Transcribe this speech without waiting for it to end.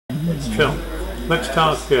Phil, let's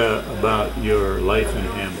talk about your life in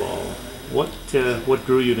handball. What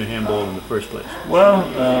drew you to handball in the first place? Well,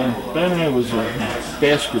 Ben and I was a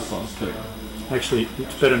basketball player. Actually,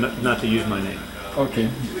 it's better not to use my name. Okay,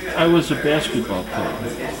 I was a basketball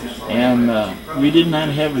player, and we did not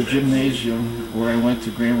have a gymnasium where I went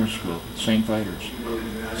to grammar school, St.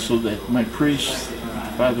 Vitus. So that my priest,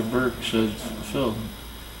 Father Burke, said, Phil,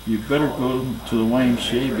 you better go to the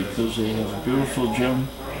YMCA because they have a beautiful gym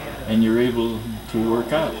and you're able to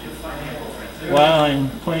work out. While I'm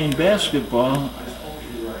playing basketball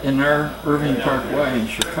in our Irving Park Y in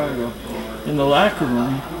Chicago, in the locker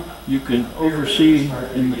room, you can oversee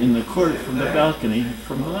in the court from the balcony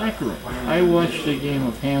from the locker room. I watched a game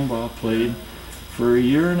of handball played for a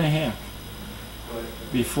year and a half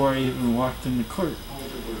before I even walked in the court.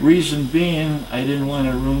 Reason being, I didn't want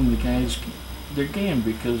to ruin the guys' their game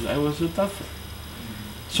because I was a duffer.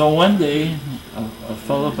 So one day, a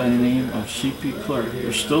fellow by the name of C.P. Clark,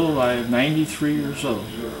 who's still alive, 93 years old,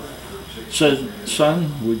 said,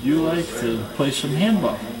 son, would you like to play some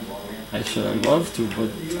handball? I said, I'd love to,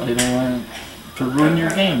 but I don't want to ruin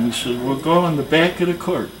your game. He said, we'll go in the back of the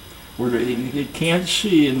court where you can't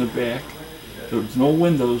see in the back. There's no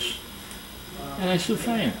windows. And I said,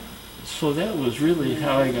 fine. So that was really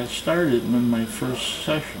how I got started in my first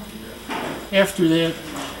session. After that,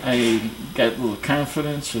 I got a little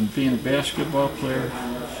confidence in being a basketball player.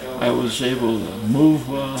 I was able to move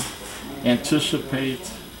well,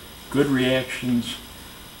 anticipate, good reactions,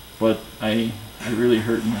 but I really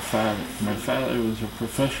hurt my father. My father was a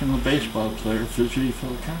professional baseball player, Philly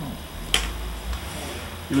Connell.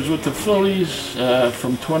 He was with the Phillies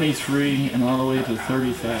from 23 and all the way to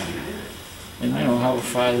 35. And you know how a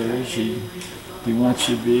father is, he wants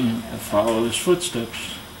you to follow his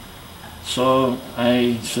footsteps. So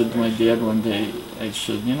I said to my dad one day, I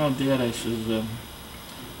said, you know, Dad, I said,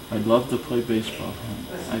 I'd love to play baseball.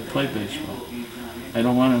 I play baseball. I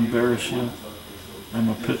don't want to embarrass you. I'm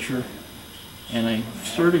a pitcher. And I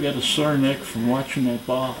sort of got a sore neck from watching that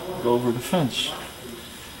ball go over the fence.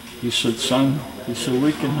 He said, son, he said,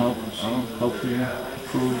 we can help. I'll help you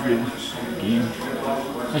improve your game.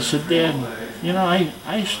 I said, Dad, you know,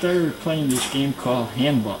 I started playing this game called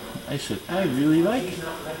handball. I said, I really like it.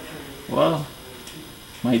 Well,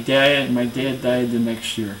 my dad died the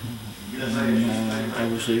next year, and I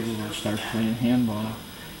was able to start playing handball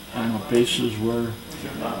on a basis where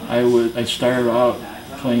I started out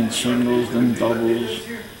playing singles, then doubles,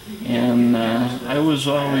 and I was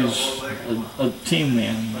always a team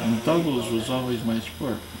man, and doubles was always my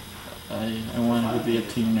sport. I wanted to be a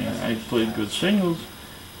team man. I played good singles,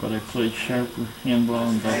 but I played sharper handball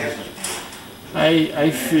and doubles.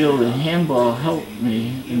 I feel that handball helped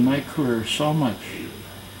me in my career so much.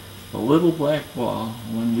 The little black ball,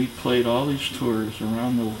 when we played all these tours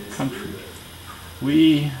around the country,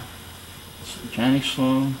 Johnny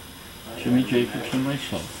Sloan, Jimmy Jacobs, and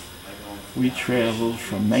myself, we traveled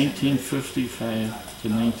from 1955 to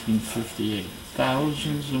 1958.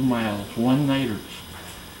 Thousands of miles, one-nighters.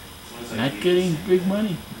 Not getting big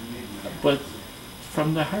money, but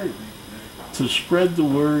from the heart, to spread the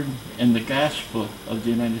word and the gospel of the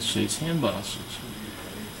United States Handball Association.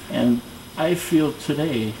 And I feel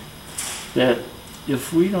today that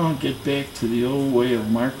if we don't get back to the old way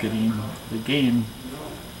of marketing the game,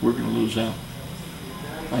 we're going to lose out.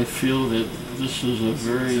 I feel that this is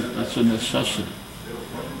it's a necessity.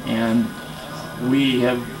 And we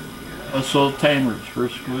have us old-timers,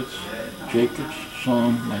 Hershkowitz, Jacobs,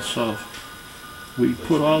 Sloan, myself, we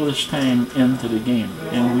put all this time into the game,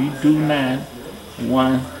 and we do not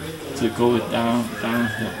want to go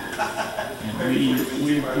downhill. And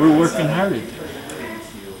we're working hard at it.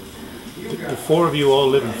 The four of you all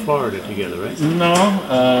live in Florida together, right?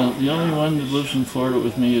 No, the only one that lives in Florida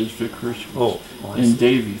with me is Vic Hershkowitz in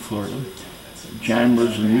Davie, Florida. John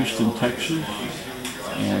lives in Houston, Texas,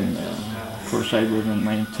 and of course I live in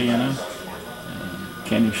Montana.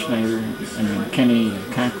 Kenny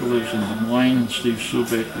Conker lives in Des Moines, and Steve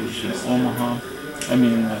Subek lives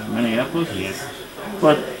in Minneapolis. Yes.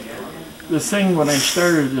 But the thing, when I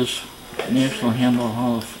started this National Handball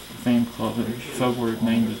Hall of Fame Club in February of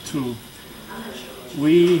 '92,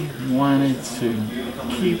 we wanted to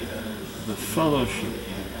keep the fellowship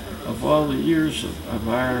of all the years of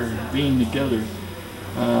our being together.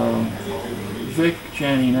 Vic,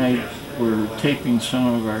 Johnny, and I were taping some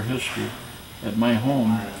of our history at my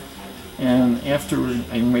home, and after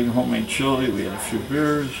I made homemade chili, we had a few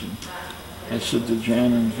beers, and I said to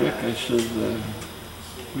Jan and Vic, I said,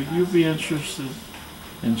 would you be interested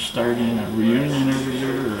in starting a reunion every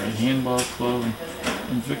year or a handball club?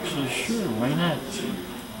 And Vic says, sure, why not?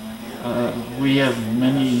 we have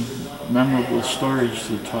many memorable stories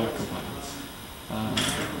to talk about.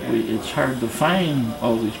 It's hard to find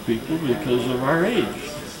all these people because of our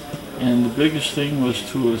age. And the biggest thing was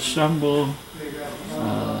to assemble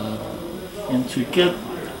and to get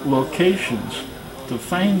locations to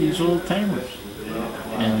find these old timers.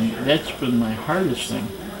 And that's been my hardest thing.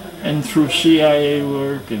 And through CIA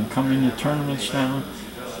work and coming to tournaments now,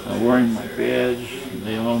 wearing my badge,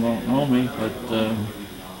 they all don't know me, but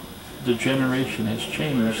the generation has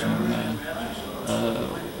changed, and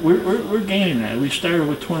we're gaining that. We started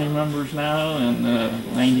with 20 members now, and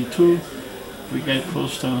 92, we got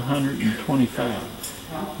close to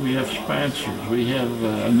 125. We have sponsors, we have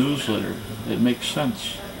a newsletter that makes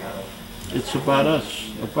sense. It's about us,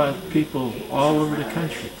 about people all over the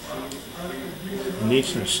country. I need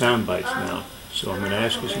some sound bites now, so I'm going to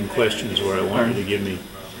ask you some questions where I want you to give me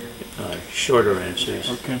shorter answers,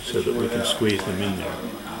 okay, so that we can squeeze them in there.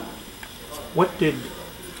 What did,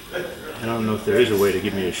 I don't know if there is a way to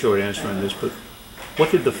give me a short answer on this, but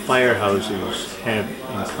what did the firehouses have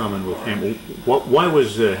in common with handball? Why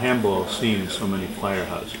was handball seen in so many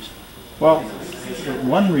firehouses? Well,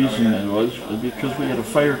 one reason it was because we had a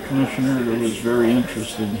fire commissioner that was very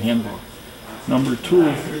interested in handball. Number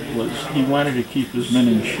two was he wanted to keep his men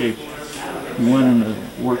in shape. He wanted to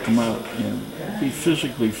work them out and be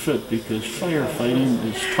physically fit, because firefighting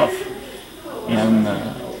is tough. And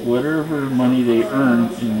whatever money they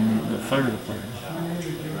earn in the fire department,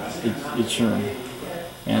 it's earned.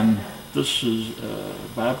 And this is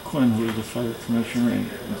Bob Quinn, who was the fire commissioner and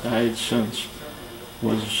died since,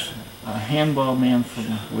 was a handball man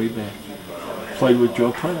from way back. Played with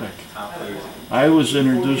Joe Paddock. I was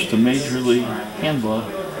introduced to Major League Handball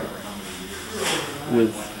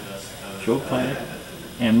with Joe Paddock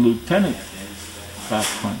and Lieutenant Bob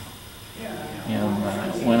Quinn. And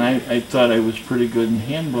when I thought I was pretty good in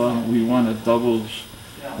handball, we won a doubles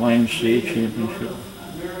YMCA championship.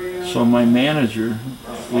 So my manager,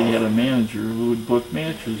 we had a manager who would book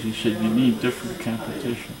matches. He said, you need different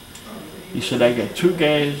competition. He said, I got two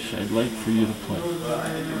guys I'd like for you to play.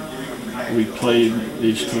 We played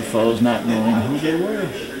these two fellows not knowing who they were.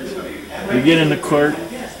 We get in the court.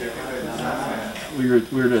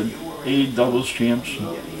 We're the A doubles champs.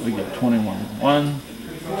 We get 21-1.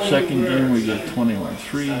 Second game we get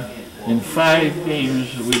 21-3. In 5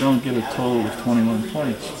 games we don't get a total of 21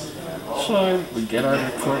 points. So we get out of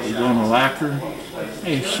the court, we go in the locker.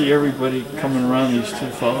 I see everybody coming around these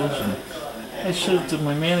two fellows, and I said to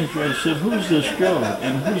my manager, I said, who's this Joe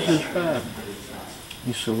and who's this Bob?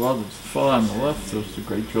 He said, well, the fellow on the left was the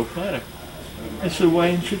great Joe Paddock. I said,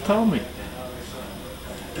 why didn't you tell me?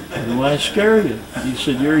 Well, I scared you. He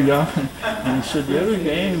said, you're young. And he said, the other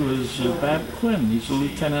guy was Bob Quinn. He's a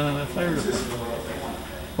lieutenant in the fire department.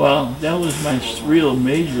 Well, that was my real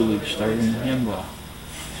major league start in handball.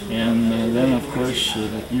 And then, of course,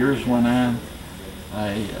 years went on.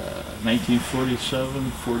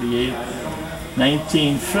 1947, 48,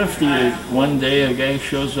 1950, one day a guy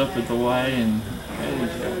shows up at the Y and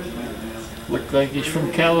looked like he's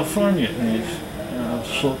from California. And he's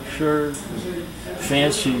silk shirt,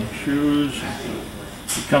 fancy shoes.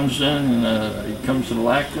 He comes in and he comes to the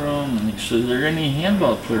locker room and he says, are there any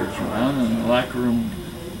handball players around? And the locker room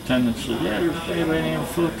attendant said, yeah, there's a guy by the name of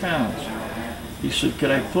Phil Collins. He said, could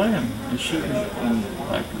I play him? I said, and the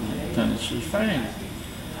locker room attendant says, fine.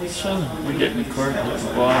 So we get in the court, hit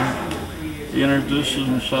the ball. He introduces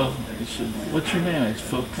himself. He said, what's your name? I said,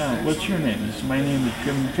 Phil Collins. What's your name? He said, my name is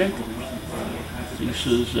Jim Jacobs. He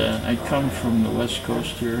says, I come from the West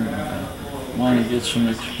Coast here and want to get some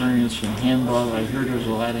experience in handball. I heard there's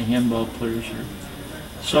a lot of handball players here.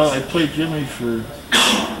 So I played Jimmy for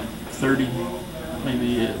 30,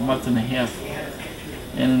 maybe a month and a half.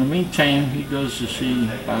 And in the meantime, he goes to see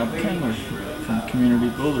Bob Kendler from Community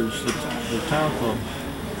Builders, the town club.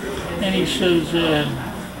 And he says,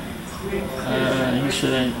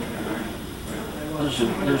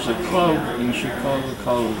 there's a club in Chicago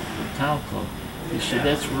called the Town Club. He said,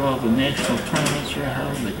 that's where all the national tournaments are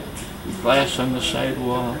held. The glass on the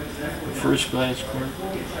sidewall, the first glass court.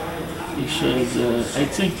 He said, I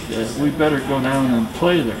think we better go down and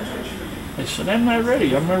play there. I said, I'm not ready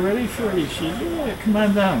for it. He said, yeah, come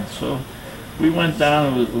on down. So we went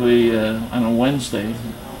down on a Wednesday,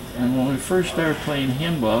 and when we first started playing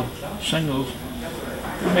handball, singles,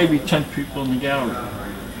 there were maybe 10 people in the gallery.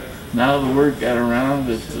 Now the word got around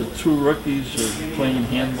that the 2 rookies are playing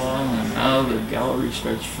handball, and now the gallery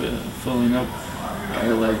starts filling up.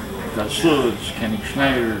 Guys like Sloan, Kenny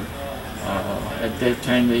Schneider. At that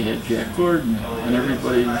time they had Jack Gordon, and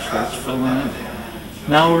everybody starts filling in.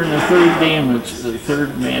 Now we're in the 3rd game. It's the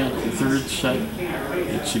 3rd set.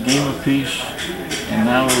 They it's a game apiece, and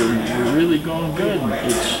now we're really going good.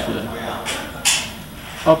 It's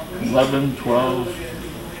up 11, 12,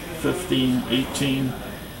 15, 18,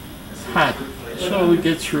 hot. So we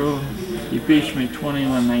get through. He beats me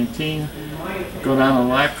 21-19. Go down to the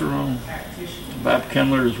locker room. Bob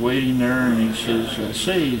Kendler is waiting there, and he says,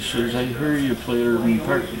 he says, I hear you played Irving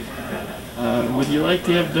Park. Would you like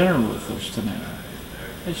to have dinner with us tonight?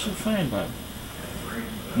 I said, fine, Bob.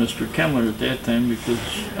 Mr. Kendler at that time, because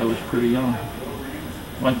I was pretty young,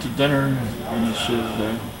 went to dinner, and he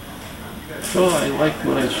said, so I liked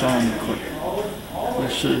what I saw in the court. He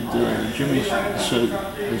said, Jimmy said,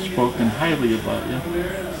 has spoken highly about you.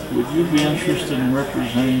 Would you be interested in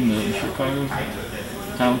representing the Chicago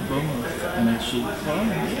Town Club? And I said, well,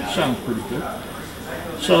 that sounds pretty good.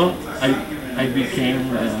 So I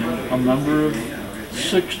became a member of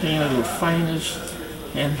 16 of the finest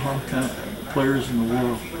handball players in the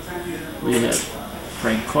world. We had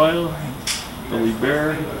Frank Coyle, Billy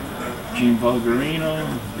Bear, Gene Bulgarino,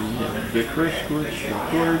 we had Vic Hershkowitz,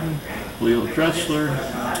 Rick Gordon, Leo Dressler,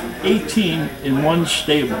 18 in one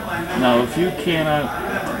stable. Now, if you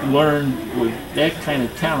cannot learn with that kind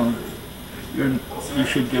of talent, you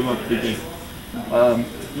should give up the game.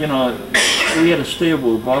 You know, we had a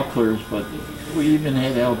stable of ball players, but we even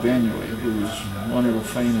had Al Banaway, who was one of the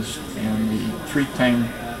finest and the three-time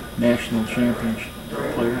national championship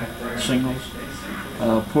player, singles.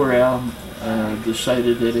 Poor Al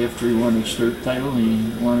decided that after he won his third title,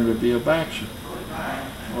 he wanted to be a boxer.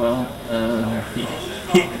 Well, he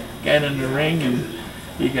got in the ring and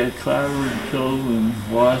he got clobbered and killed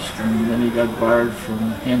and lost, and then he got barred from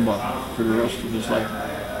handball for the rest of his life.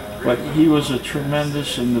 But he was a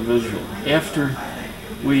tremendous individual. After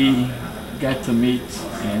we got to meet,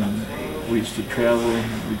 and we used to travel,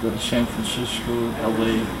 we'd go to San Francisco,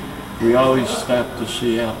 LA, we always stopped to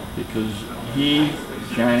see Al, because he,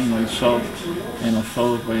 Johnny, myself, and a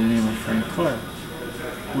fellow by the name of Frank Clark,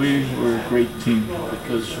 we were a great team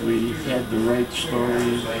because we had the right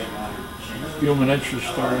stories, human interest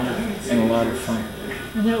stories, and a lot of fun.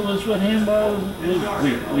 And that was what handball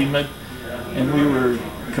was. We met, and we were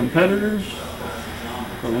competitors,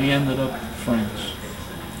 but we ended up friends.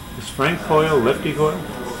 Is Frank Coyle lefty Coyle?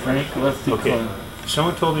 Frank lefty Coyle.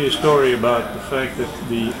 Someone told me a story about the fact that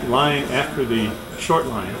the line after the short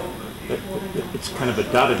line, it's kind of a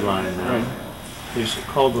dotted line now, right, is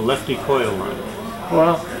called the lefty Coyle line.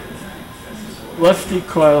 Well, lefty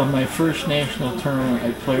Coyle, my first national tournament,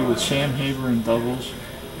 I played with Sam Haber in doubles,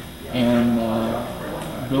 and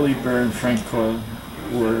Billy Bear and Frank Coyle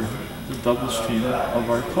were the doubles team of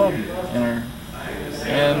our club.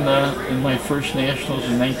 And in my first nationals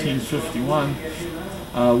in 1951,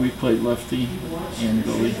 we played lefty and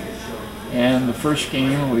Billy. And the first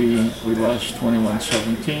game we lost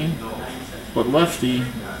 21-17, but lefty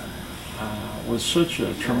was such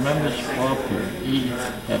a tremendous ball player. He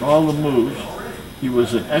had all the moves. He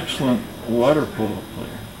was an excellent water polo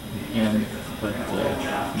player. But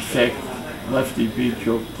in fact, lefty beat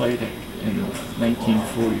Joe Platek in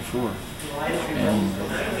 1944.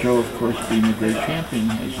 And Joe, of course, being the great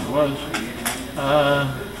champion as he was,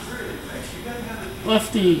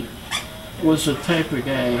 lefty was the type of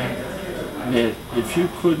guy that if you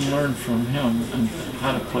couldn't learn from him and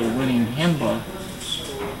how to play winning handball,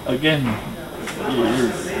 again,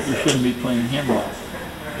 you shouldn't be playing handball.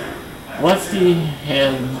 Lefty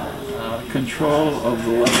had control of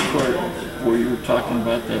the left court, where you were talking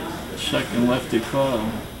about that second lefty call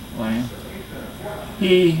line.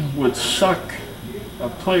 He would suck a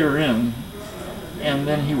player in, and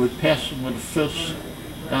then he would pass him with a fist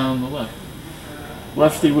down the left.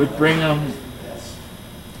 Lefty would bring him,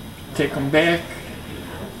 take him back,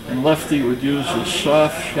 and lefty would use his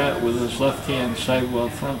soft shot with his left hand sidewall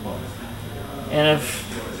front wall. And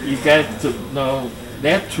if you got to know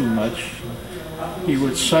that too much, he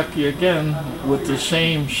would suck you again with the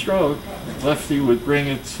same stroke. Lefty would bring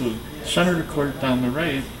it to center of the court down the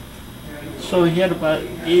right. So he had about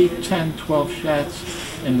 8, 10, 12 shots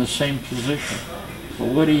in the same position. But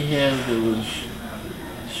what he had that was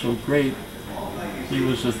so great, he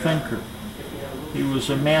was a thinker. He was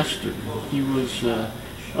a master. He was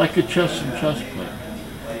like a chess and chess player.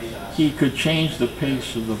 He could change the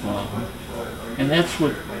pace of the ball. And that's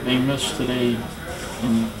what they miss today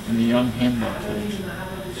in the young handball players.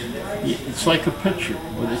 It's like a pitcher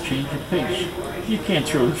with a change of pace. You can't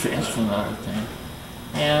throw the fast one all the time.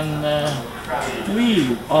 And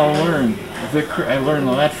we all learned. I learned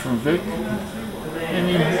a lot from Vic. I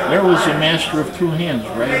mean, there was a master of two hands,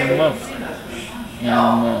 right and left.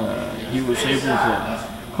 And he was able to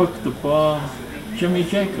hook the ball. Jimmy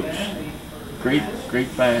Jacobs,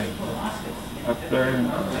 great bag. up there,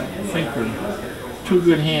 thinker, two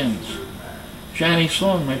good hands. Johnny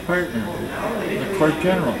Sloan, my partner, the court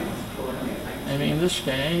general. I mean, this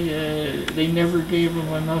guy, they never gave him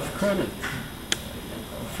enough credit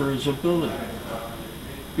for his ability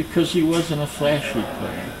because he wasn't a flashy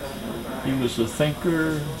player. He was a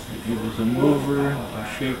thinker, he was a mover,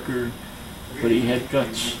 a shaker, but he had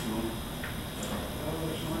guts.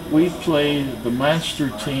 We played the monster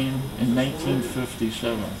team in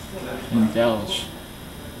 1957 in Dallas.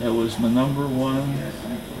 That was the #1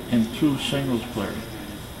 and 2 singles player,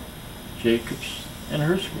 Jacobs and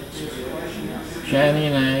Hershkowitz. Johnny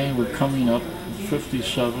and I were coming up in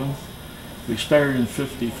 57. We started in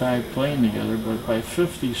 55 playing together, but by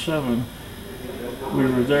 57 we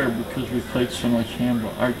were there because we played so much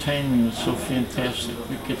handball. Our timing was so fantastic.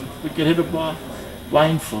 We could hit a ball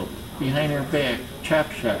blindfold, behind our back,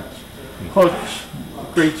 chop shots, hooks,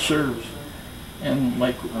 great serves. And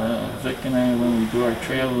like Vic and I, when we do our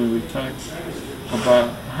traveling, we talk about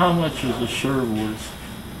how much is a serve worth.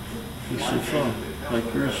 He said, Phil,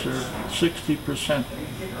 like your serve, 60%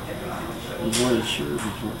 is what a serve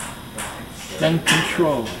is worth. Then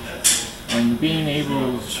control, and being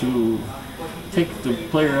able to take the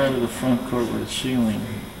player out of the front court with a ceiling,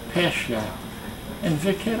 pass shot. And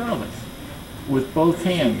Vic had all that, with both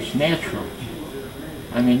hands, natural.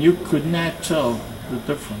 I mean, you could not tell the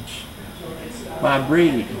difference. Bob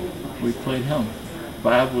Brady, we played him.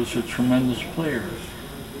 Bob was a tremendous player,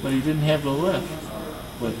 but he didn't have the left.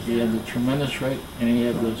 But he had the tremendous right, and he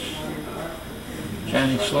had this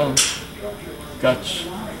Johnny Sloan, guts,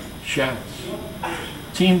 shots,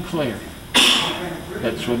 team player.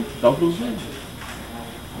 That's what doubles is.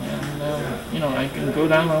 And, you know, I can go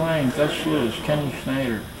down the line, Gus Lewis, Kenny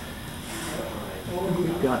Schneider.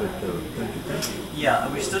 You got it, though, don't you think?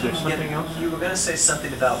 Yeah, we still didn't something get. else? You were going to say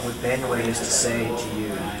something about what Manuel used to say to you.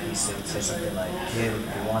 He would say something like, "Kid,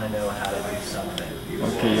 you want to know how to do something."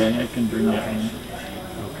 Okay, I can bring that in.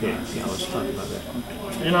 Okay, yeah, let's talk about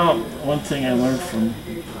that. You know, one thing I learned from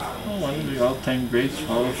one of the all-time greats,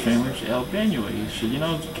 Hall of Famers, Al Manuel. He said, "You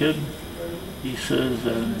know, kid," he says,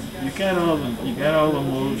 "you got all the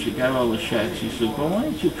moves, you got all the shots." He says, "Well, why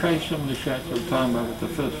don't you try some of the shots I'm talking about with the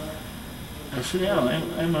fist?" I said, "Yeah,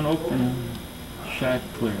 I'm an open shot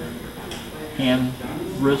player. Hand,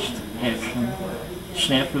 wrist, action,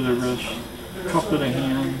 snap of the wrist, cup of the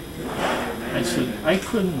hand." I said, "I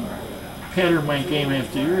couldn't pattern my game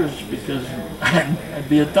after yours because I'd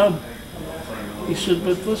be a dub." He said,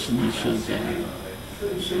 "But listen," he says,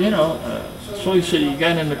 so he said, "You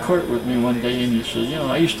got in the court with me one day and he said, you know,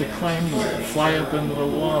 I used to climb and fly up into the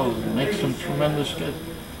walls and make some tremendous good."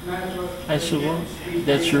 I said, "Well,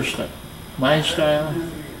 that's your style. My style,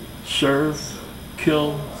 serve,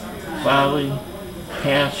 kill, volley,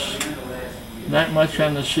 pass, not much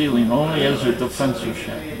on the ceiling, only as a defensive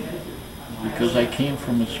shot. Because I came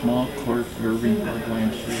from a small court, Irving Park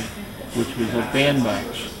Line Street, which was a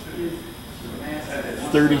bandbox,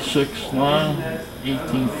 36 long,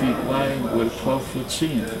 18 feet wide, with a 12-foot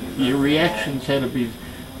seam. Your reactions had to be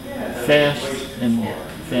fast and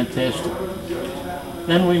fantastic."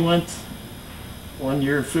 Then we went, one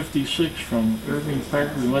year, 56, from Irving Park,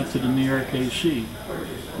 we went to the New York AC,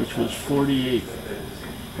 which was 48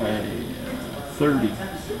 by 30,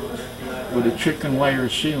 with a chicken wire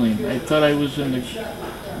ceiling. I thought I was in the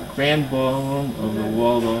grand ballroom of the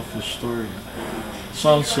Waldorf Astoria.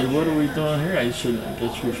 Someone said, "What are we doing here?" I said, "I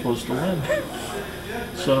guess we're supposed to win."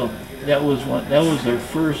 So that was our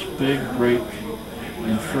first big break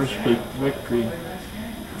and first big victory.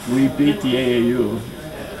 We beat the AAU,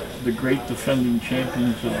 the great defending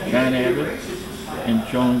champions of John Abbott and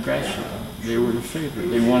Joan Grassi. They were the favorite.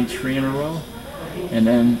 They won 3 in a row. And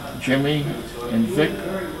then Jimmy and Vic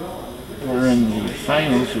were in the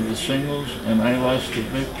finals of the singles, and I lost to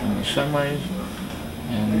Vic in the semis,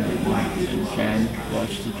 and John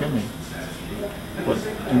lost to Jimmy. But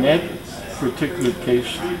in that particular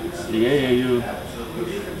case, the AAU,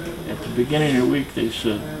 at the beginning of the week, they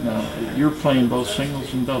said, "Now, you're playing both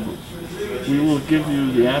singles and doubles. We will give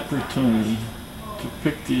you the opportunity to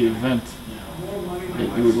pick the event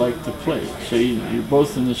that you would like to play. Say you're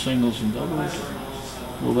both in the singles and doubles,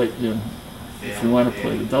 we'll let you, if you want to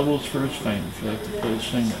play the doubles first, fine. If you like to play the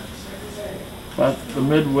singles." But the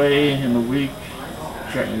midway in the week,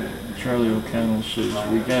 Charlie O'Connell says,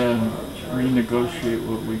 "We got to renegotiate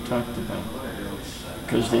what we talked about,"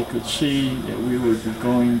 because they could see that we would be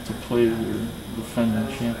going to play the defending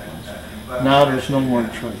champions. Now there's no more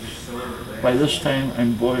choice. By this time,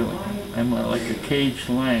 I'm boiling. I'm like a caged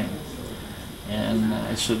lion. And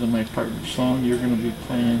I said to my partner, "Sloan, you're going to be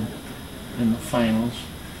playing in the finals."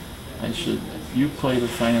 I said, you play the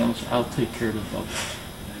finals, I'll take care of the doubles.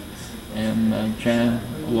 And John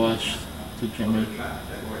lost to Jimmy.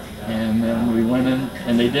 And then we went in,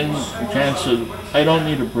 and they didn't, John said, I don't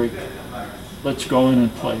need a break. Let's go in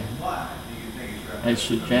and play. I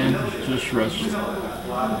said, John, just rest.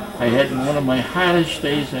 I had one of my hottest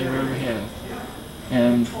days I've ever had.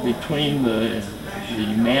 And between the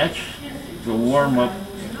match, the warm-up,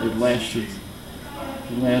 it lasted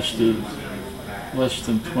less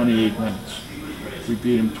than 28 minutes. We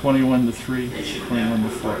beat him 21-3,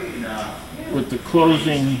 21-4. With the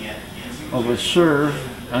closing of a serve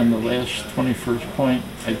on the last 21st point,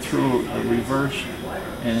 I threw a reverse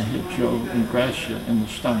and it hit Joe Ingrassia in the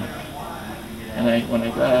stomach. And when I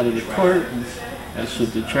got out of the court, I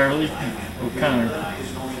said to Charlie O'Connor, I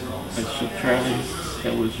said, Charlie,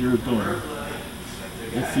 that was your doing.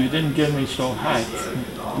 If you didn't get me so hot,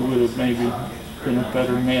 it would have maybe been a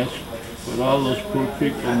better match. But all those poor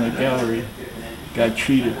people in the gallery got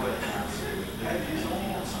cheated.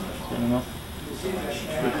 You know?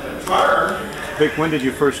 Vic, when did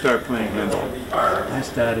you first start playing handball? I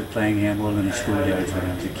started playing handball in the schoolyards when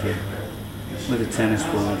I was a kid. With a tennis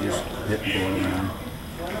ball, just hitting the ball around.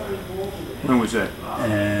 When was that?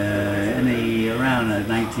 Around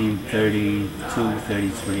 1932,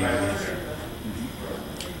 33, I guess.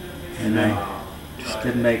 And I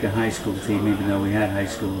didn't make a high school team, even though we had high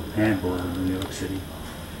school handball in New York City,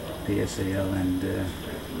 PSAL, and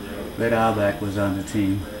Red Auerbach was on the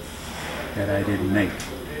team that I didn't make.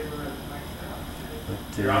 But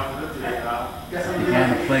I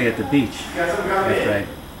began to play at the beach after I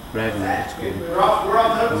graduated school. I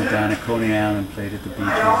went down to Coney Island, played at the beaches.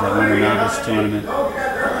 I won a novice tournament.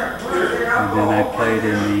 And then I played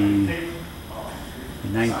in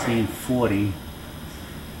 1940.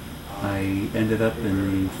 I ended up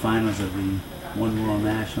in the finals of the One World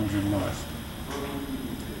Nationals and lost.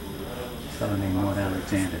 A fellow named Mort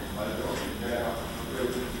Alexander.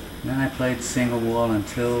 Then I played single wall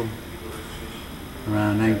until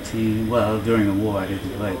around during the war I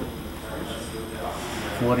didn't play.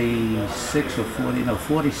 46 or 40, no,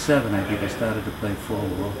 47 I think I started to play four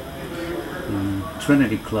wall. The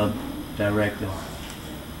Trinity Club director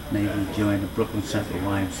made me join the Brooklyn Central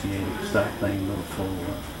YMCA to start playing a little four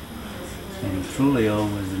wall. And Trulio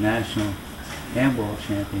was the national handball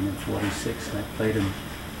champion in 46, and I played him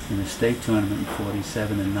in the state tournament in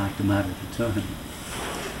 47 and knocked him out of the tournament.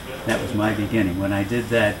 That was my beginning. When I did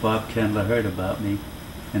that, Bob Kendler heard about me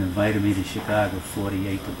and invited me to Chicago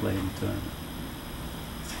 48 to play in the tournament.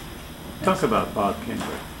 Talk about Bob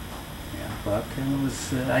Kendler. Yeah, Bob Kendler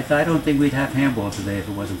was, I don't think we'd have handball today if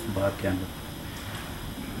it wasn't for Bob Kendler.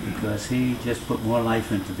 Because he just put more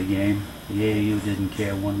life into the game. The AAU didn't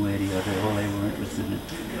care one way or the other. All they were interested in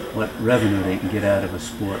what revenue they can get out of a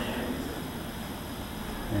sport.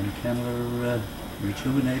 And Kendler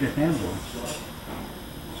rejuvenated handball. It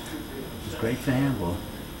was great for handball.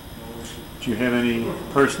 Did you have any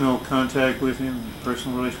personal contact with him,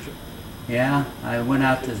 personal relationship? Yeah, I went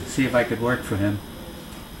out to see if I could work for him.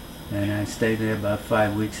 And I stayed there about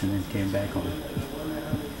 5 weeks and then came back home.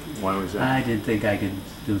 Why was that? I didn't think I could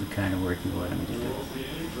do the kind of work he wanted me to do,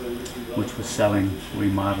 which was selling,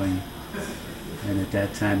 remodeling. And at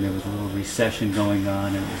that time there was a little recession going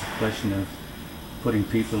on, and it was a question of putting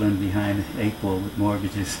people in behind the 8 ball with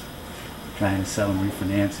mortgages, trying to sell them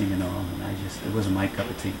refinancing and all, and it wasn't my cup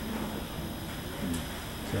of tea.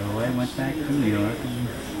 So I went back to New York and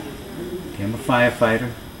became a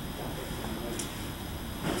firefighter,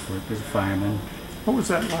 worked as a fireman. What was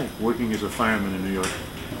that like, working as a fireman in New York?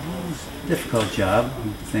 It was a difficult job,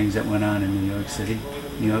 the things that went on in New York City.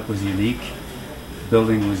 New York was unique. The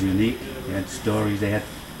building was unique. They had stories. They had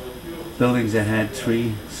buildings that had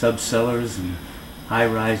 3 sub-cellars and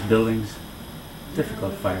high-rise buildings.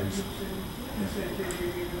 Difficult fires.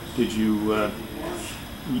 Did you,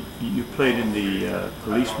 you played in the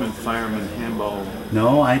policeman, fireman, handball?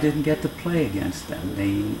 No, I didn't get to play against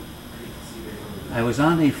them. I was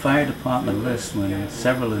on the fire department list when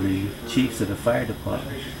several of the chiefs of the fire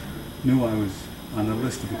department knew I was on the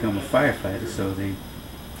list to become a firefighter, so they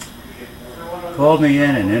called me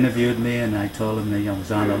in and interviewed me, and I told them that I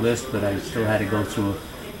was on the list, but I still had to go through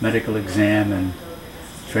a medical exam and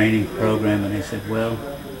training program, and they said, well,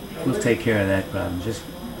 we'll take care of that problem. Just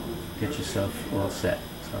get yourself all set.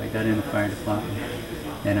 So I got in the fire department,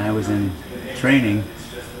 and I was in training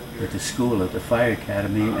at the school, at the fire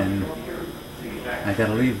academy, and I got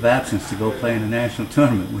a leave of absence to go play in a national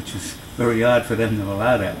tournament, which is very odd for them to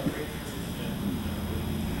allow that.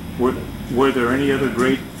 Were there any other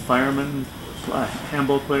great firemen,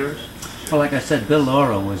 handball players? Well, like I said, Bill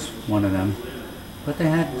Lauro was one of them. But they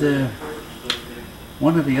had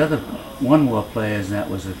One of the other one-wall players that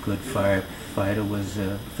was a good firefighter was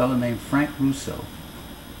a fellow named Frank Russo.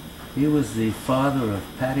 He was the father of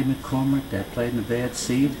Patty McCormick that played in The Bad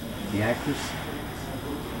Seed, the actress.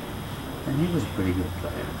 And he was a pretty good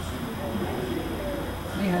player.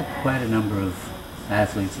 We had quite a number of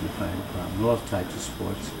athletes in the fire department, all types of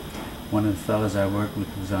sports. One of the fellows I worked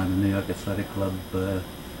with was on the New York Athletic Club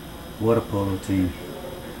water polo team.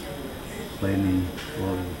 Played in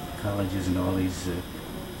all the colleges and all these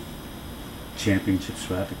championships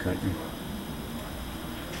throughout the country.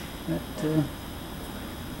 But,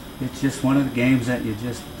 it's just one of the games that you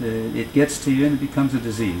just, it gets to you and it becomes a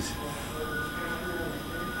disease.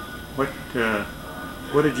 What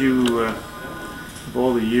did you, of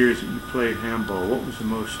all the years that you played handball, what was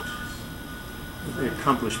the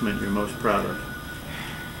accomplishment you're most proud of?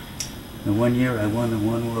 The 1 year I won the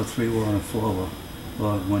 1-wall, 3-wall, and 4-wall,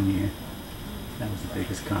 all in 1 year. That was the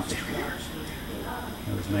biggest accomplishment.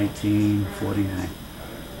 That was 1949.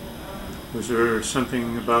 Was there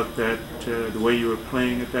something about that, the way you were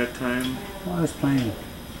playing at that time? Well, I was playing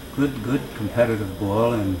good competitive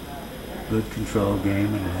ball and good control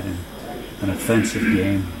game, and I had an offensive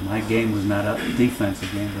game. My game was not a defensive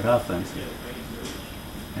game, but offensive.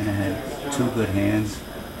 And I had 2 good hands.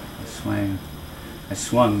 I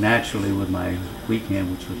swung naturally with my weak hand,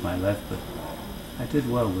 which was my left, but I did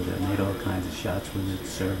well with it. I made all kinds of shots with it,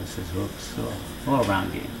 services, hooks, all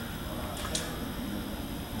around game.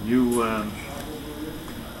 You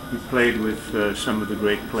played with some of the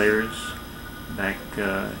great players back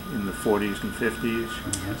in the 40s and 50s.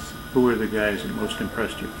 Yes. Who were the guys that most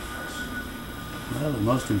impressed you? Well, the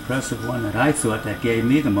most impressive one that I thought that gave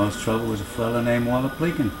me the most trouble was a fellow named Waller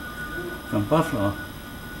Pleakin from Buffalo.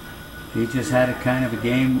 He just had a kind of a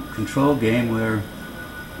control game where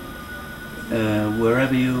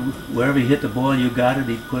wherever you hit the ball, you got it.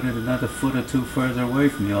 He'd put it another foot or 2 further away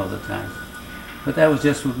from you all the time. But that was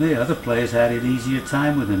just with me. Other players had an easier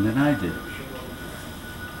time with him than I did.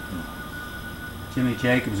 Jimmy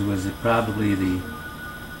Jacobs was probably the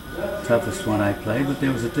toughest one I played, but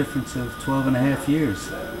there was a difference of 12.5 years.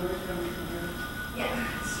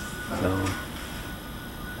 So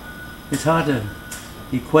it's hard to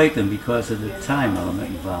equate them because of the time element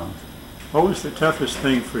involved. What was the toughest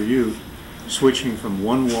thing for you, switching from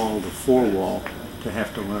 1-wall to 4-wall, to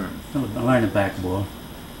have to learn? I learned the back ball.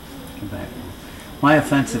 My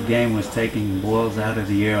offensive game was taking balls out of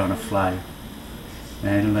the air on a fly. And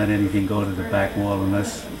I didn't let anything go to the back wall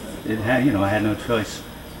unless it had, I had no choice.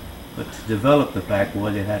 But to develop the back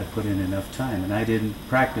wall, you had to put in enough time. And I didn't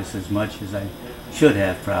practice as much as I should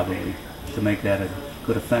have, probably, to make that a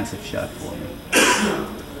good offensive shot for me.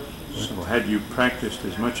 So had you practiced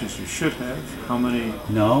as much as you should have, how many?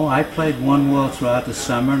 No, I played 1-wall throughout the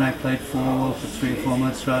summer, and I played 4-wall for 3 or 4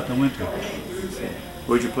 months throughout the winter.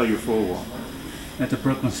 Where'd you play your 4-wall? At the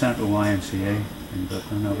Brooklyn Central YMCA in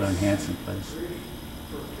Brooklyn, over on Hanson Place.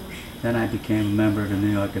 Then I became a member of the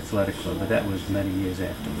New York Athletic Club, but that was many years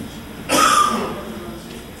afterwards.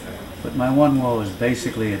 But my 1-wall was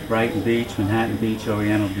basically at Brighton Beach, Manhattan Beach,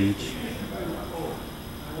 Oriental Beach.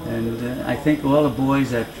 And I think all the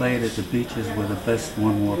boys that played at the beaches were the best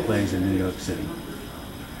 1-wall players in New York City.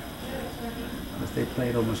 Because they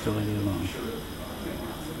played almost all year long.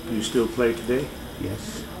 Do you still play today?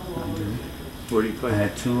 Yes, I do. Where do you play? I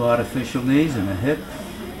had 2 artificial knees and a hip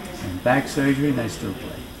and back surgery, and I still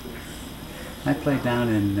play. I play down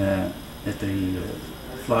in at the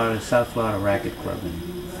South Florida Racket Club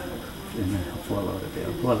in Fort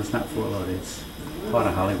Lauderdale. Well, it's not Fort Lauderdale, it's part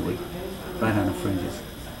of Hollywood, right on the fringes.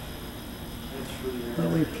 Well,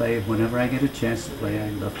 we play whenever I get a chance to play. I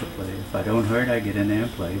love to play. If I don't hurt, I get in there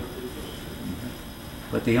and play.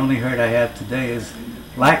 But the only hurt I have today is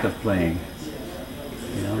lack of playing.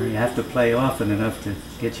 You have to play often enough to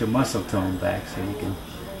get your muscle tone back so you can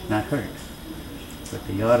not hurt. But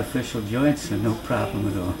the artificial joints are no problem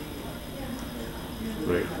at all.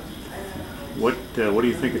 Great. What do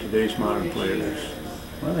you think of today's modern players?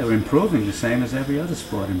 Well, they're improving the same as every other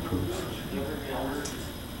sport improves.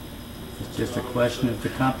 It's just a question of the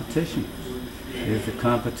competition. Is the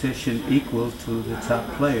competition equal to the top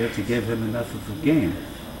player to give him enough of a game?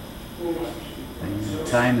 And the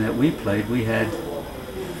time that we played, we had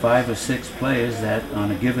 5 or 6 players that on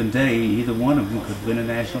a given day, either one of them could win a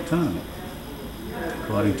national tournament,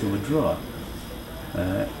 according to a draw.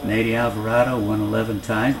 Nady Alvarado won 11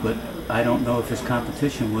 times, but I don't know if his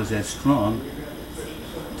competition was as strong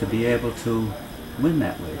to be able to win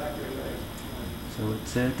that way.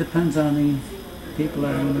 So it depends on the people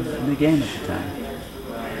that are in the game at the time.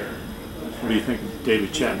 What do you think of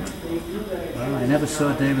David Chapman? Well, I never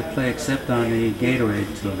saw David play except on the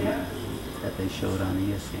Gatorade tournament. that they showed on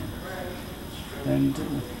ESPN.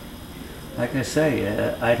 And like I say,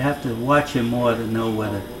 I'd have to watch him more to know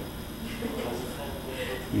whether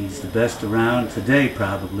he's the best around today,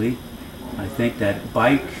 probably. I think that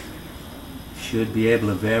Bike should be able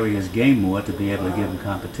to vary his game more to be able to give him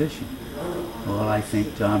competition. All I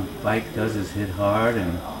think John Bike does is hit hard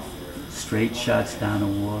and straight shots down the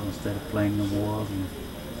wall instead of playing the walls. And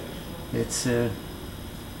it's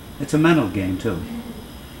a mental game too.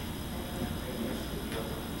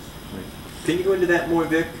 Can you go into that more,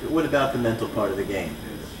 Vic? What about the mental part of the game?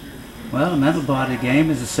 Well, the mental part of the game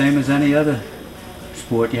is the same as any other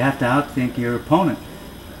sport. You have to outthink your opponent.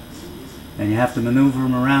 And you have to maneuver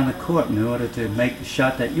him around the court in order to make the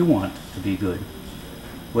shot that you want to be good.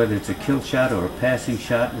 Whether it's a kill shot or a passing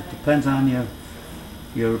shot, it depends on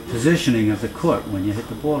your positioning of the court when you hit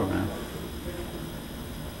the ball around.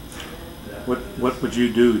 What would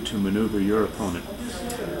you do to maneuver your opponent?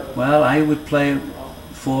 Well, I would play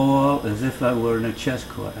four as if I were in a chess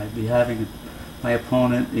court. I'd be having my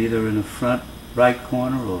opponent either in the front right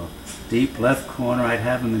corner or deep left corner. I'd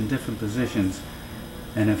have him in different positions.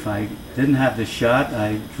 And if I didn't have the shot,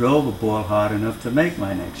 I drove a ball hard enough to make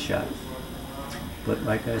my next shot. But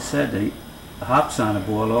like I said, the hops on the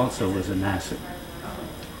ball also was an asset,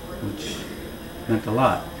 which meant a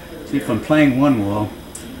lot. See, from playing one wall,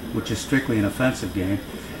 which is strictly an offensive game,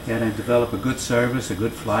 you had to develop a good service, a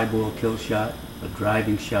good fly ball kill shot, a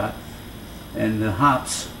driving shot, and the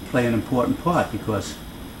hops play an important part because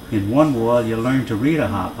in one wall you learn to read a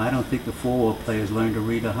hop. I don't think the four-wall players learned to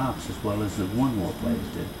read the hops as well as the one-wall players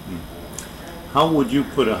did. How would you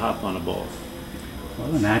put a hop on a ball?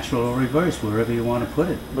 Well, a natural or reverse, wherever you want to put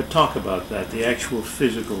it. But talk about that, the actual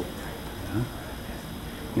physical. Yeah.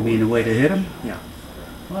 You mean the way to hit him? Yeah.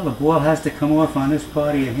 Well, the ball has to come off on this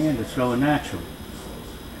part of your hand to throw a natural,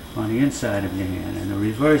 on the inside of your hand, and the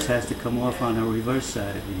reverse has to come off on the reverse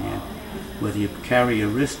side of your hand. Whether you carry your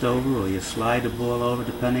wrist over or you slide the ball over,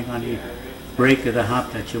 depending on the break of the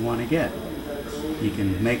hop that you want to get. You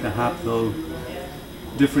can make a hop go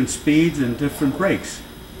different speeds and different breaks.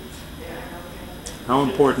 How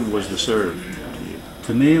important was the serve to you?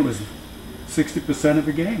 To me, it was 60% of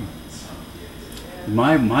the game.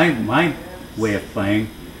 My way of playing,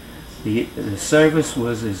 the service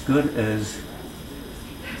was as good as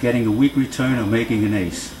getting a weak return or making an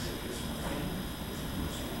ace.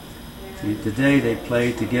 See, today they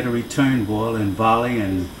play to get a return ball and volley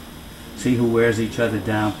and see who wears each other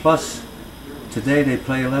down. Plus, today they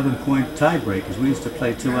play 11-point tiebreakers. We used to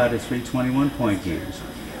play 2 out of 3 21-point games.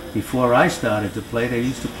 Before I started to play, they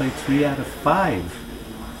used to play 3 out of 5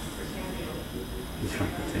 in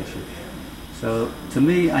competition. So, to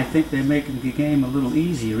me, I think they're making the game a little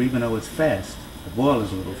easier, even though it's fast. The ball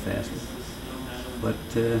is a little faster. But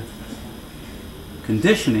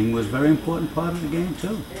conditioning was a very important part of the game,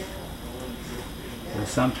 too. There's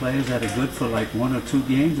some players that are good for like 1 or 2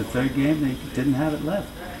 games. The third game, they didn't have it left.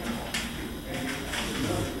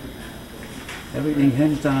 So, everything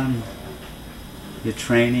hinged on your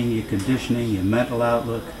training, your conditioning, your mental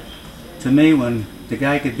outlook. To me, when the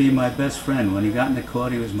guy could be my best friend, when he got in the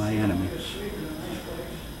court, he was my enemy.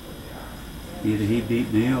 Either he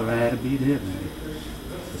beat me or I had to beat him.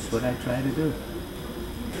 That's what I try to do.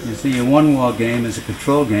 You see, a one-wall game is a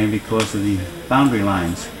control game because of the boundary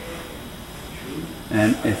lines.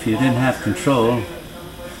 And if you didn't have control,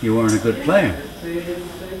 you weren't a good player.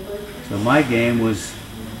 So my game was,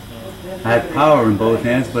 I had power in both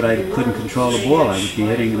hands, but I couldn't control the ball. I would be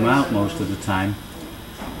hitting him out most of the time.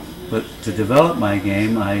 But to develop my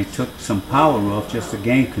game, I took some power off just to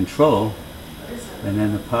gain control, and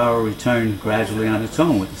then the power returned gradually on its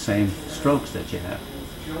own with the same strokes that you have.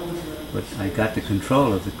 But I got the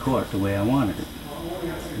control of the court the way I wanted it,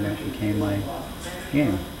 and that became my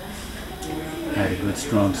game. I had a good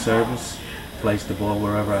strong service, placed the ball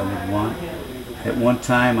wherever I would want. At one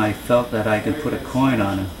time I felt that I could put a coin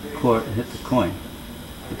on a court and hit the coin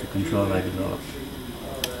with the control I developed.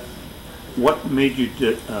 What made you,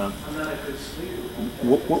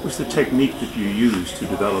 what was the technique that you used to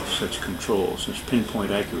develop such control, such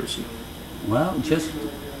pinpoint accuracy? Well,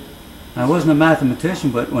 I wasn't a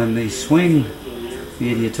mathematician, but when the swing,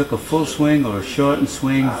 either you took a full swing or a shortened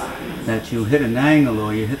swing, that you hit an angle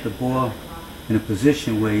or you hit the ball in a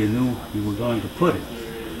position where you knew you were going to put it.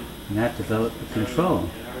 And that developed the control.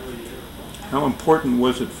 How important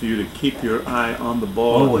was it for you to keep your eye on the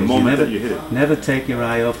ball Always. at the moment that you hit it? Never take your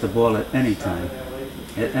eye off the ball at any time.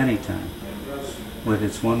 At any time. Whether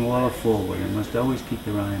it's one wall or forward, you must always keep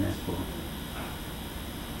your eye on that ball.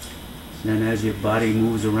 Then as your body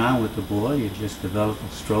moves around with the ball, you just develop a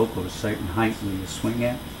stroke or a certain height where you swing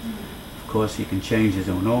at. Of course, you can change it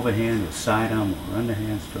to an overhand, or sidearm, or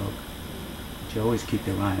underhand stroke. But you always keep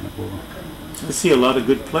your eye on the ball. I see a lot of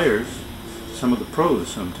good players, some of the pros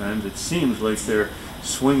sometimes. It seems like they're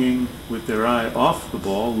swinging with their eye off the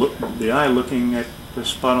ball, the eye looking at the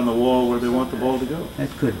spot on the wall where they want the ball to go. That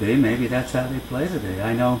could be. Maybe that's how they play today.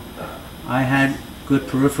 I know I had good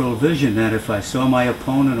peripheral vision that if I saw my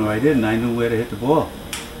opponent or I didn't, I knew where to hit the ball.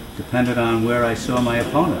 Depended on where I saw my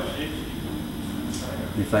opponent.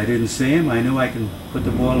 If I didn't see him, I knew I could put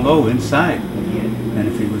the ball low inside. And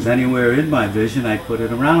if he was anywhere in my vision, I'd put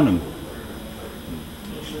it around him.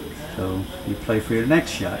 So you play for your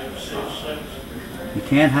next shot. You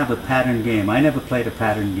can't have a pattern game. I never played a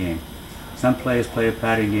pattern game. Some players play a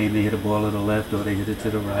pattern game, they hit a ball to the left or they hit it to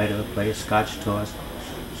the right or play a scotch toss.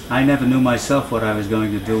 I never knew myself what I was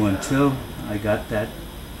going to do until I got that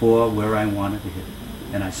ball where I wanted to hit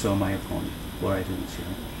it. And I saw my opponent, or I didn't see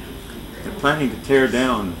him. They're planning to tear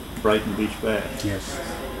down Brighton Beach Bag. Yes.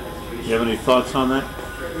 You have any thoughts on that?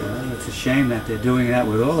 Well, it's a shame that they're doing that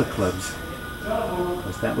with all the clubs.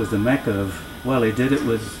 Because that was the mecca of, well, they did it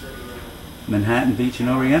with Manhattan Beach and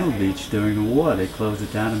Oriental Beach during the war. They closed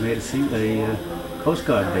it down and made a Coast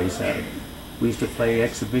Guard base out of it. We used to play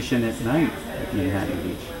exhibition at night at Manhattan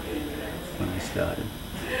Beach when I started.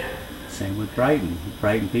 Same with Brighton. At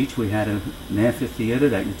Brighton Beach we had an amphitheater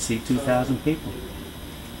that could seat 2,000 people.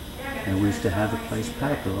 And we used to have the place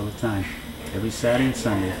packed all the time, every Saturday and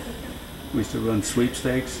Sunday. We used to run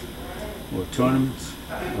sweepstakes or tournaments,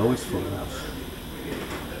 always full house.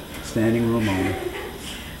 Standing room only.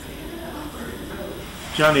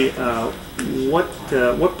 Johnny,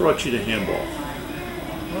 what brought you to handball?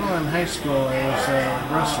 Well, in high school, I was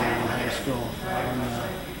wrestling in high school. I won the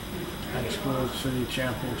high school city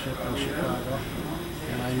championship in Chicago.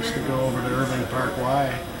 And I used to go over to Irving Park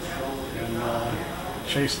Y and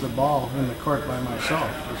chase the ball in the court by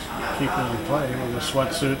myself, just keep it in play with a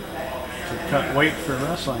sweatsuit to cut weight for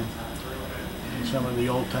wrestling. And some of the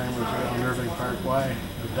old timers around Irving Park Y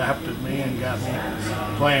adapted me and got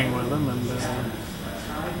me playing with them, and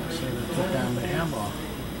so they took on the handball.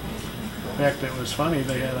 In fact, it was funny,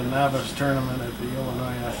 they had a novice tournament at the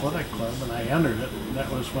Illinois Athletic Club, and I entered it, and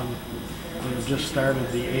that was when they had just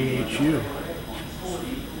started the AHU.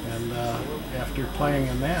 And after playing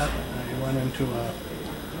in that, I went into a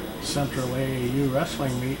Central AAU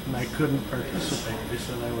wrestling meet, and I couldn't participate. They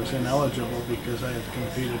said I was ineligible because I had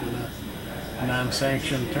competed in a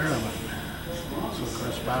non-sanctioned tournament. So of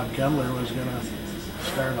course Bob Kendler was going to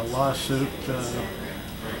start a lawsuit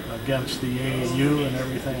against the AAU and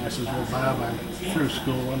everything. I said, well, Bob, I'm through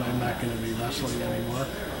school and I'm not going to be wrestling anymore,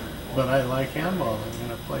 but I like handball. I'm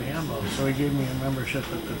going to play handball. So he gave me a membership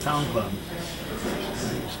at the town club.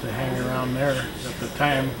 I used to hang around there. At the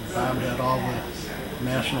time, Bob had all the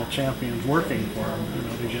national champions working for him,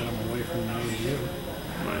 to get them away from the AAU.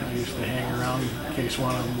 I used to hang around in case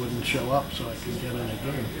one of them wouldn't show up so I could get in a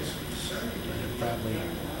game. I had probably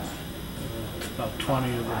about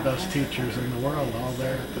 20 of the best teachers in the world all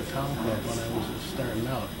there at the town club when I was just starting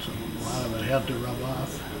out, so a lot of it had to rub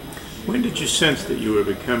off. When did you sense that you were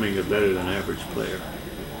becoming a better than average player?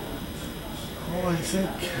 Well, I think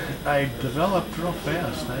I developed real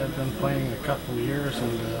fast. I had been playing a couple of years,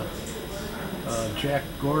 and Jack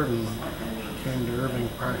Gordon came to Irving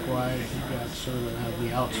Park Y. He got sort of on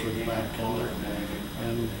the outs with Bob Kendler,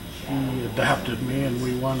 and he adopted me, and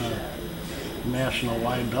we won a national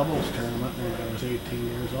wide doubles tournament when I was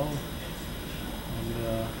 18 years old.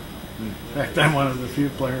 And in fact, I'm one of the few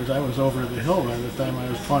players. I was over the hill by the time I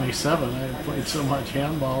was 27. I had played so much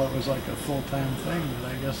handball it was like a full-time thing.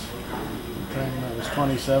 But I guess the time I was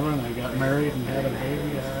 27, I got married and had a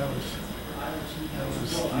baby. That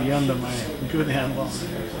was the end of my good handball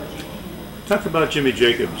days. Talk about Jimmy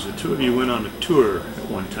Jacobs. The two of you went on a tour at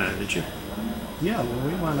one time, did you? Yeah, well,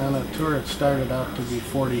 we went on a tour. It started out to be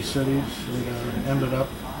 40 cities and ended up,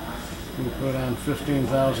 we put on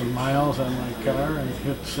 15,000 miles on my car and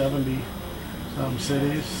hit 70-some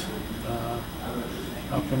cities,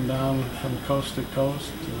 up and down from coast to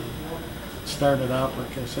coast. It started out,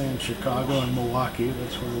 like I say, in Chicago and Milwaukee.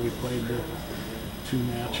 That's where we played the 2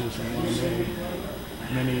 matches in one day.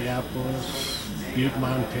 Minneapolis, Butte,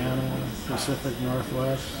 Montana, Pacific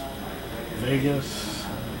Northwest, Vegas,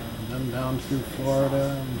 then down through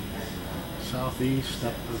Florida and southeast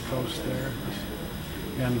up the coast there.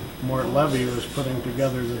 And Mort Levy was putting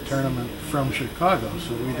together the tournament from Chicago,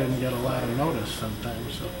 so we didn't get a lot of notice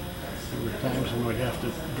sometimes. So there were times when we'd have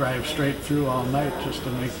to drive straight through all night just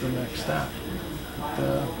to make the next stop.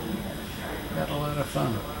 But had a lot of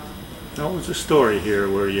fun. There was a story here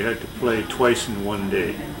where you had to play twice in one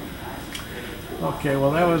day. Okay,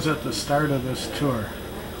 well that was at the start of this tour.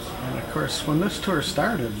 And of course, when this tour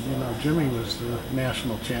started, you know, Jimmy was the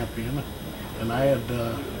national champion, and I had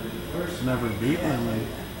never beaten him in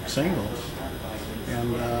singles.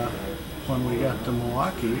 And when we got to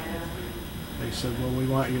Milwaukee, they said, well, we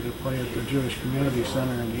want you to play at the Jewish Community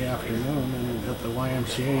Center in the afternoon and at the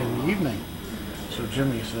YMCA in the evening. So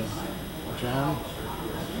Jimmy said, John,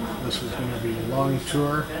 this is going to be a long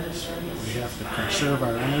tour. We have to conserve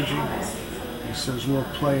our energy. He says, we'll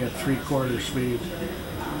play at 3/4 speed.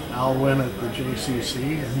 I'll win at the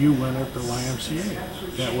JCC and you win at the YMCA.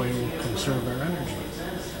 That way we'll conserve our energy.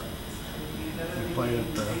 We played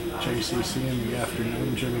at the JCC in the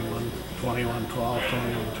afternoon. Jimmy won 21-12,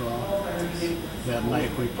 21-12. That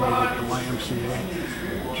night we played at the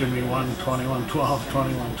YMCA. Jimmy won 21-12,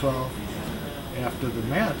 21-12. After the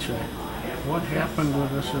match, what happened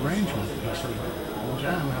with this arrangement? He said, well,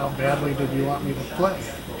 John, how badly did you want me to play?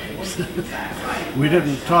 We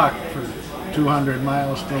didn't talk for 200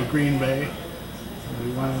 miles till Green Bay.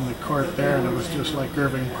 We went in the court there, and it was just like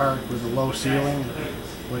Irving Park with a low ceiling,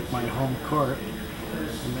 like my home court.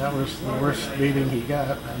 And that was the worst beating he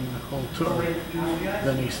got on the whole tour.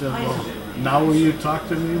 Then he said, well, now will you talk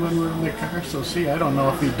to me when we're in the car? So see, I don't know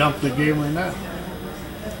if he dumped the game or not.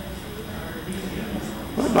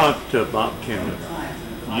 What about Bob Kendler?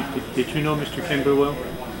 Did you know Mr. Kendler well?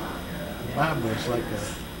 Bob was like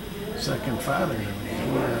a second father to me.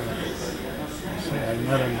 I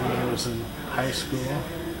met him when I was in high school.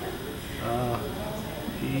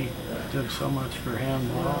 He did so much for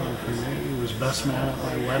handball and for me. He was best man at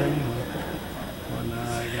my wedding when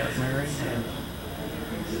I got married. And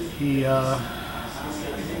he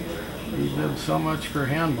did so much for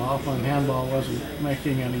handball when handball wasn't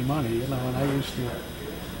making any money, you know, and I used to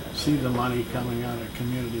see the money coming out of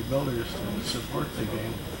community builders to support the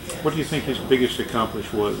game. What do you think his biggest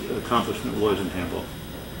accomplishment was in handball?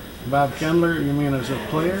 Bob Kendler, you mean as a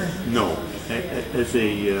player? No, as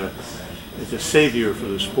a savior for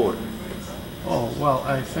the sport. Oh, well,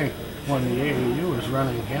 I think when the AAU was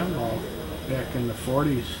running handball back in the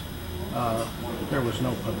 40s, there was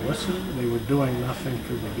no publicity. They were doing nothing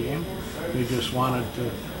for the game. They just wanted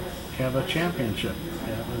to have a championship,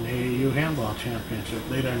 have an AAU handball championship.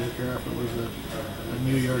 They didn't care if it was a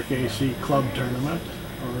New York AC club tournament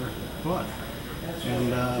or what.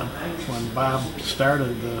 And when Bob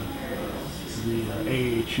started the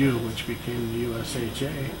AHU, which became the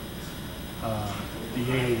USHA, the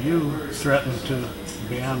AAU threatened to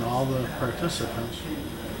ban all the participants.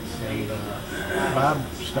 And Bob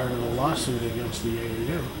started a lawsuit against the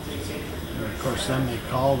AAU. And of course, then they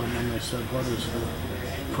called him and they said, what is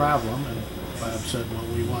the problem? And Bob said, well,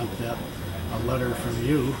 we want a letter from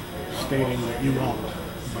you stating that you won't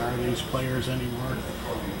bar these players anymore.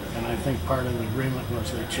 And I think part of the agreement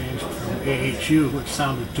was they changed it from AHU, which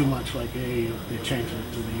sounded too much like AAU, they changed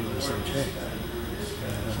it to the USHA.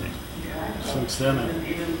 Since then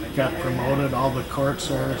it got promoted. All the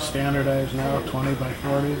courts are standardized now, 20 by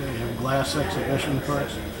 40. They have glass exhibition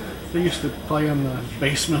courts. They used to play in the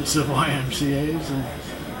basements of YMCAs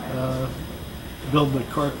and build the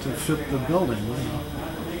court to fit the building, you know.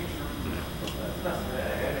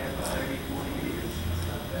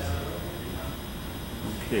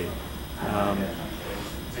 Okay.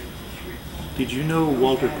 Did you know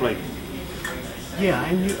Walter Clayton? Yeah,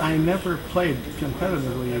 I never played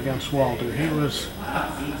competitively against Walter. He was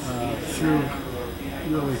through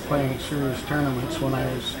really playing serious tournaments when I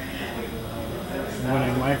was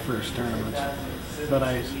winning my first tournaments. But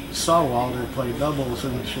I saw Walter play doubles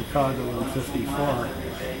in Chicago in '54,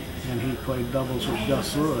 and he played doubles with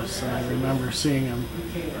Gus Lewis. And I remember seeing him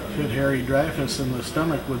hit Harry Dreyfus in the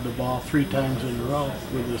stomach with the ball 3 times in a row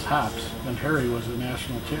with his hops, and Harry was a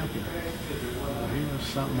national champion. He was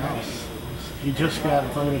something else. He just got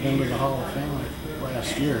voted into the Hall of Fame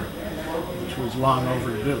last year, which was long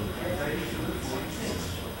overdue.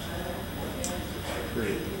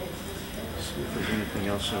 Great. Let's see if there's anything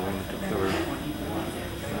else I wanted to cover.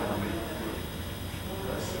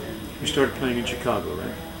 You started playing in Chicago,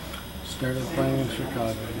 right? Started playing in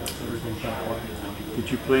Chicago.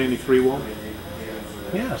 Did you play any 3-wall?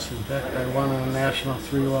 Yes, in fact, I won a national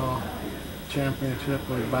 3-wall championship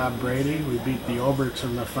with Bob Brady. We beat the Oberts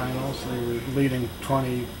in the finals. They were leading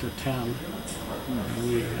 20-10. And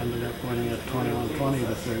we ended up winning at 21-20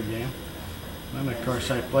 the third game. Then, of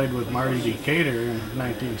course, I played with Marty Decatur in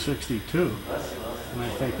 1962. And I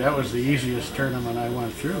think that was the easiest tournament I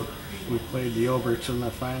went through. We played the Oberts in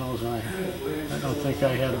the finals, and I don't think I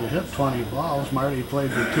had to hit 20 balls. Marty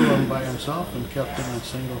played the 2 of them by himself and kept them in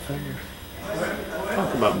single figures.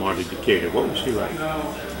 Talk about Marty Decatur. What was he like?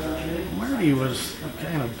 Marty was a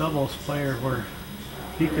kind of doubles player where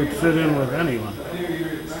he could fit in with anyone.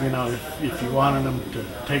 You know, if you wanted him to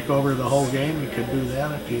take over the whole game, he could do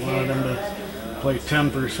that. If you wanted him to play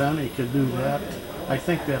 10%, he could do that. I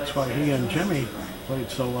think that's why he and Jimmy played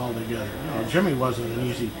so well together. You know, Jimmy wasn't an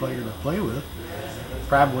easy player to play with,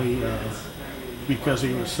 probably because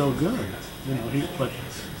he was so good. You know, but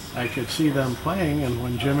I could see them playing, and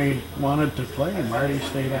when Jimmy wanted to play, Marty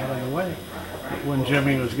stayed out of the way. But when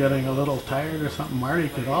Jimmy was getting a little tired or something, Marty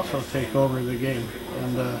could also take over the game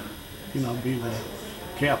and you know, be the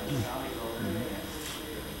captain.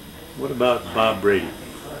 What about Bob Brady?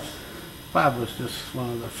 Bob was just one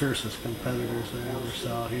of the fiercest competitors I ever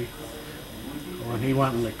saw. When he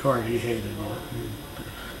went in the court, he hated it.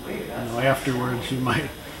 You know, afterwards, you might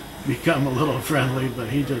become a little friendly, but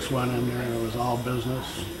he just went in there and it was all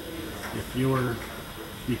business. If you were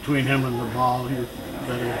between him and the ball, you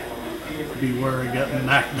better beware of getting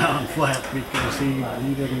knocked down flat, because he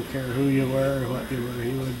didn't care who you were or what you were.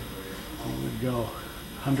 He would go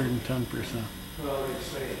 110%.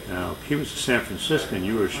 Now, he was a San Franciscan,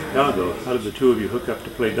 you were Chicago. How did the two of you hook up to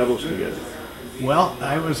play doubles together? Well,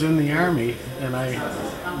 I was in the Army, and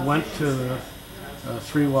I went to the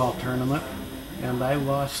three-wall tournament, and I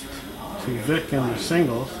lost to Vic in the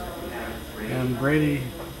singles, and Brady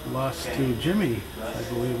lost to Jimmy, I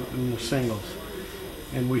believe, in the singles.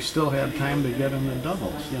 And we still had time to get in the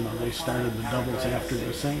doubles. You know, they started the doubles after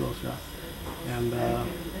the singles. And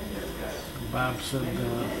Bob said,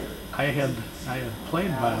 I had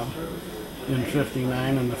played Bob in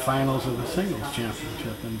 '59 in the finals of the singles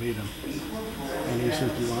championship and beat him. And he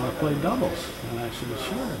said, do you want to play doubles? And I said,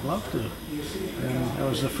 sure, I'd love to. And that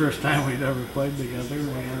was the first time we'd ever played together, and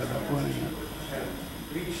we ended up winning it.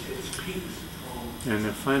 And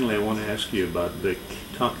then finally, I want to ask you about Vic.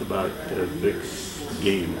 Talk about Vic's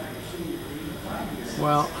game.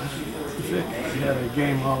 Well, Vic had a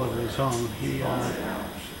game all of his own.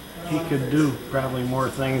 He could do probably more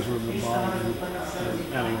things with the ball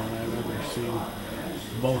than anyone I've ever seen.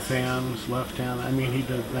 Both hands, left hand. I mean, he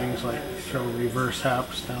did things like throw reverse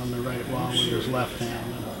hops down the right wall with his left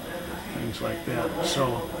hand and things like that.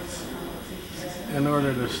 So, in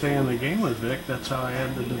order to stay in the game with Vic, that's how I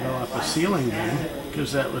had to develop a ceiling game,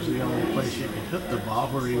 because that was the only place you could hit the ball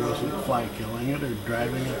where he wasn't fly killing it or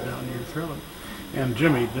driving it down your throat. And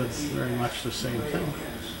Jimmy did very much the same thing.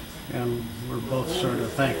 And we're both sort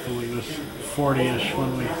of thankful he was 40-ish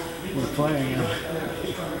when we were playing him.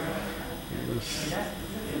 He was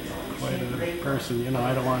quite a person. You know,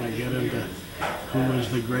 I don't want to get into who was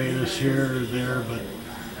the greatest here or there, but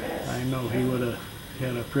I know he would have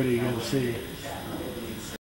had a pretty good season.